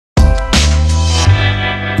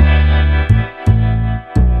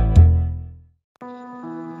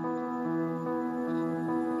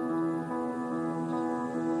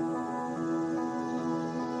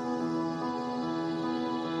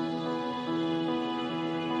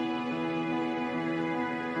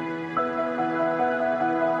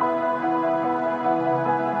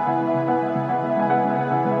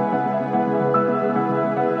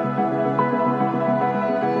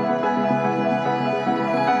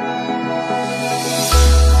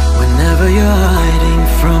Wherever you're hiding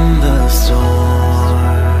from the storm,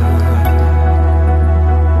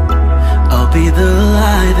 I'll be the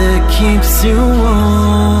light that keeps you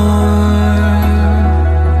warm.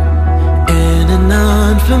 In an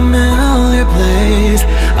unfamiliar place,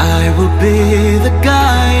 I will be the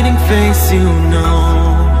guiding face you know,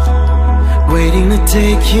 waiting to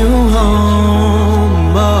take you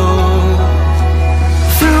home. Oh.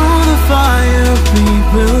 Through the fire we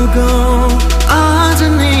will go,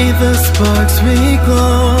 underneath the sparks we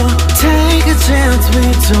glow. Take a chance, we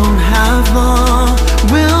don't have long,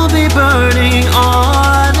 we'll be burning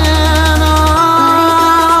on and on.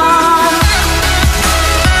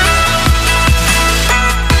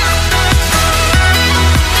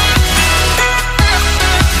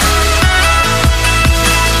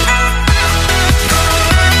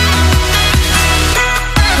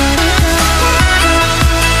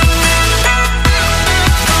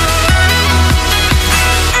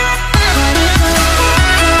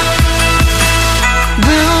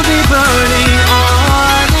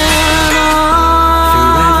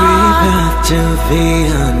 To the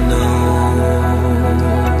unknown,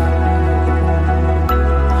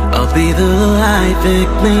 I'll be the light that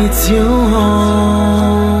leads you home.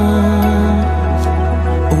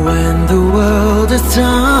 When the world is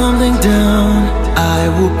tumbling down, I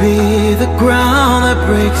will be the ground that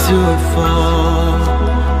breaks your fall.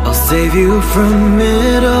 I'll save you from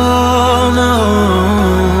it all. No.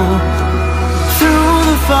 Through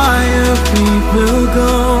the fire we will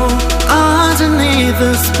go, underneath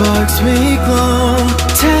the sparks we glow.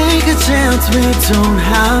 Take a chance, we don't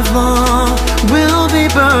have long, we'll be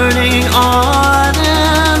burning on.